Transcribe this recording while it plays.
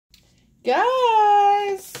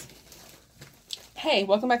Guys! Hey,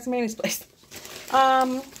 welcome back to Mandy's Place.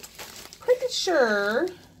 Pretty sure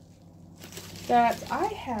that I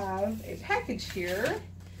have a package here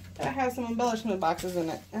that has some embellishment boxes in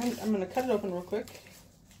it. And I'm going to cut it open real quick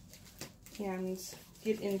and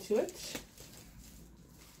get into it.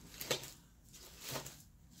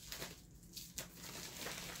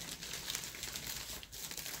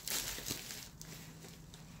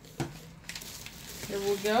 Here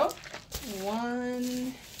we go.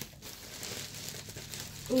 1,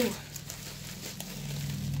 2,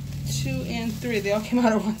 and 3. They all came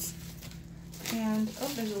out at once. And, oh,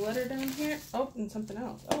 there's a letter down here. Oh, and something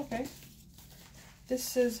else. Oh, okay.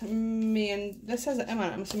 This is me, and this has an M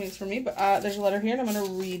on it. I'm assuming it's for me, but there's a letter here, and I'm going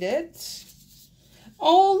to read it.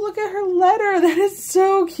 Oh, look at her letter. That is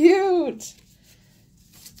so cute.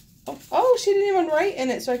 Oh, she didn't even write in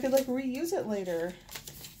it, so I could, like, reuse it later.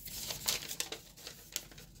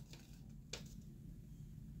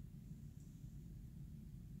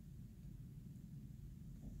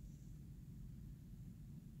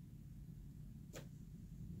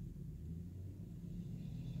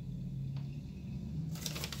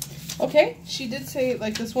 Okay, she did say,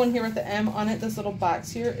 like, this one here with the M on it, this little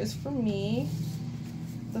box here is for me.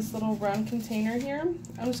 This little round container here.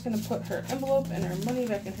 I'm just going to put her envelope and her money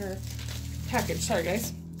back in her package. Sorry,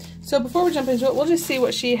 guys. So before we jump into it, we'll just see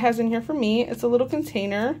what she has in here for me. It's a little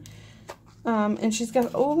container. And she's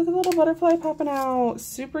got, oh, look at the little butterfly popping out.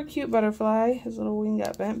 Super cute butterfly. His little wing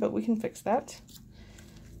got bent, but we can fix that.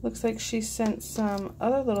 Looks like she sent some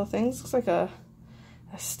other little things. Looks like a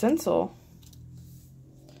stencil.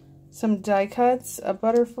 Some die cuts, a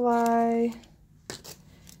butterfly,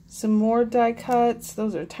 some more die cuts.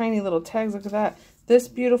 Those are tiny little tags. Look at that. This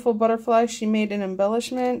beautiful butterfly, she made an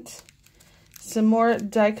embellishment. Some more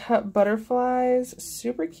die cut butterflies.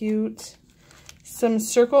 Super cute. Some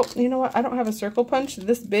circle. You know what? I don't have a circle punch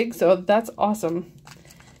this big, so that's awesome.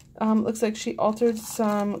 Looks like she altered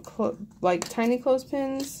some like tiny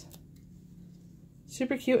clothespins.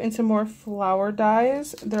 Super cute. And some more flower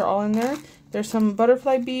dies. They're all in there. There's some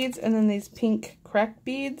butterfly beads and then these pink cracked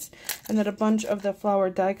beads and then a bunch of the flower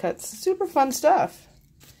die cuts. Super fun stuff.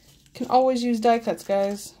 Can always use die cuts,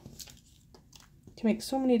 guys. Can make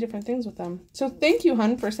so many different things with them. So thank you,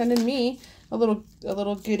 hun, for sending me a little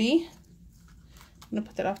goodie. I'm gonna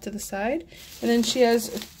put that off to the side. And then she has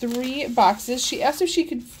 3 boxes. She asked if she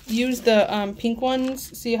could use the pink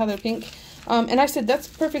ones. See how they're pink? And I said that's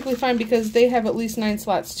perfectly fine because they have at least 9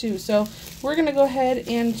 slots too. So we're going to go ahead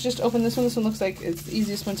and just open this one. This one looks like it's the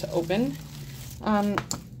easiest one to open.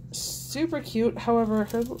 Super cute. However,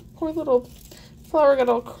 her poor little flower got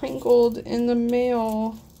all crinkled in the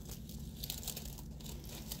mail.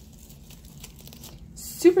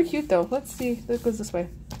 Super cute though. Let's see. It goes this way.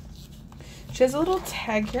 She has a little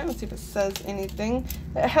tag here. Let's see if it says anything.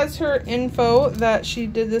 It has her info that she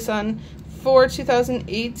did this on for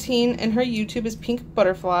 2018, and her YouTube is Pink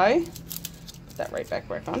Butterfly. Put that right back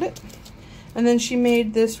where I found it. And then she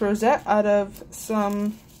made this rosette out of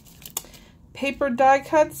some paper die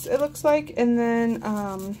cuts, it looks like. And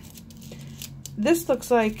then this looks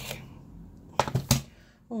like,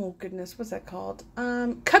 oh goodness, what's that called?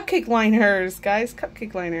 Cupcake liners, guys,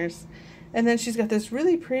 cupcake liners. And then she's got this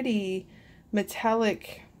really pretty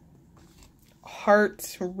metallic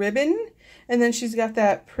heart ribbon. And then she's got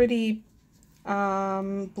that pretty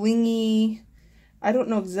blingy, I don't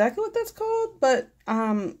know exactly what that's called, but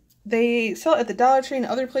they sell it at the Dollar Tree and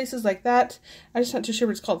other places like that. I'm just not too sure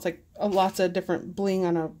what it's called. It's like lots of different bling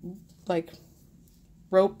on a like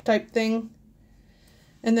rope type thing.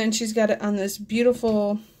 And then she's got it on this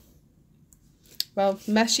beautiful, well,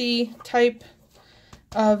 meshy type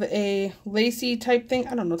of a lacy type thing.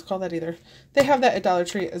 I don't know what to call that either. They have that at Dollar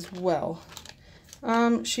Tree as well.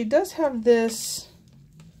 She does have this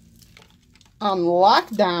on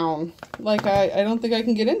lockdown. Like, I don't think I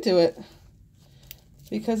can get into it.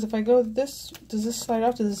 Because if I go this, does this slide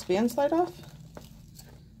off? Does this band slide off?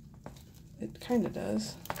 It kind of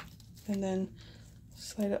does. And then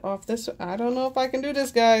slide it off this way. I don't know if I can do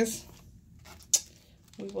this, guys.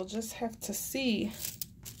 We will just have to see.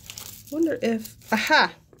 Wonder if,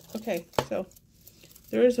 aha! Okay, so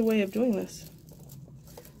there is a way of doing this.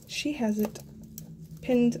 She has it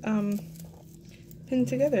pinned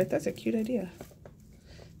together. That's a cute idea.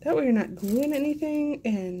 That way you're not gluing anything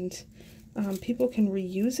and people can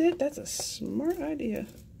reuse it. That's a smart idea.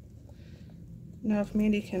 Now if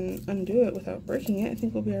Mandy can undo it without breaking it, I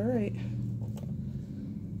think we'll be alright.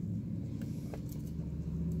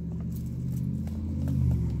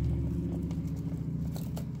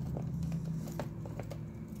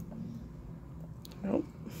 Nope.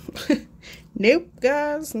 Nope,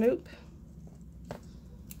 guys, nope.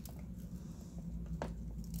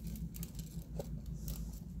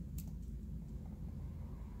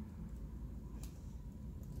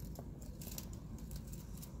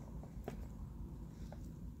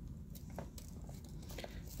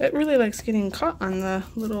 It really likes getting caught on the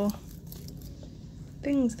little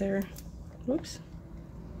things there. Whoops.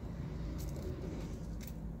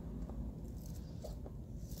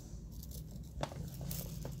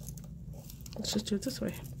 Let's just do it this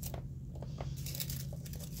way.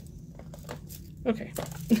 Okay.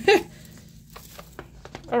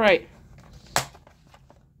 All right.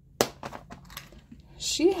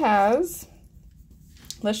 She has,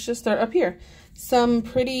 let's just start up here, some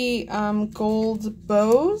pretty gold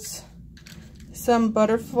bows, some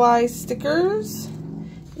butterfly stickers,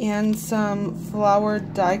 and some flower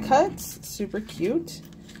die cuts. Super cute.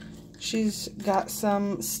 She's got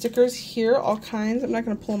some stickers here, all kinds. I'm not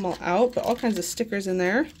going to pull them all out, but all kinds of stickers in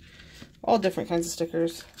there. All different kinds of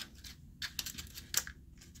stickers.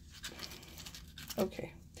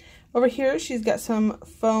 Okay. Over here, she's got some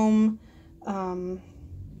foam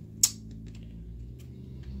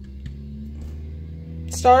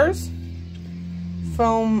stars,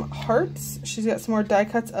 foam hearts. She's got some more die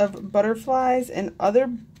cuts of butterflies and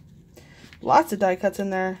lots of die cuts in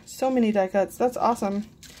there. So many die cuts. That's awesome.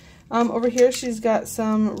 Over here, she's got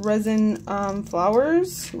some resin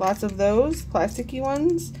flowers. Lots of those, plasticky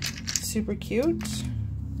ones. Super cute.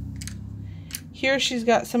 Here she's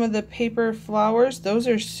got some of the paper flowers. Those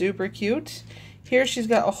are super cute. Here she's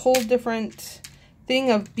got a whole different thing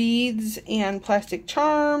of beads and plastic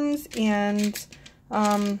charms and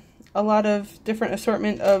a lot of different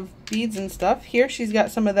assortment of beads and stuff. Here she's got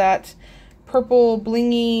some of that purple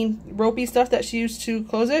blingy ropey stuff that she used to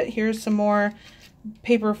close it. Here's some more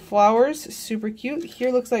paper flowers. Super cute. Here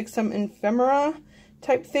looks like some ephemera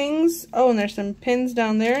type things. Oh, and there's some pins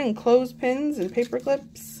down there and clothespins and paper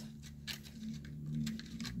clips.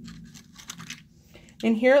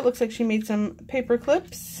 In here it looks like she made some paper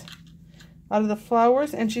clips out of the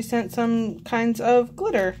flowers, and she sent some kinds of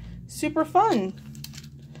glitter. Super fun.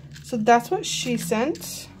 So that's what she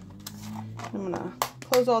sent. I'm gonna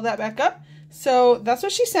close all that back up. So that's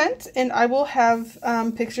what she sent, and I will have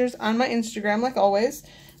pictures on my Instagram like always,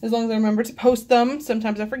 as long as I remember to post them.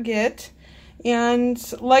 Sometimes I forget. And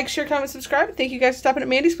like, share, comment, subscribe. Thank you guys for stopping at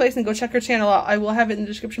Mandy's Place, and go check her channel out. I will have it in the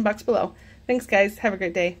description box below. Thanks guys. Have a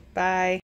great day. Bye.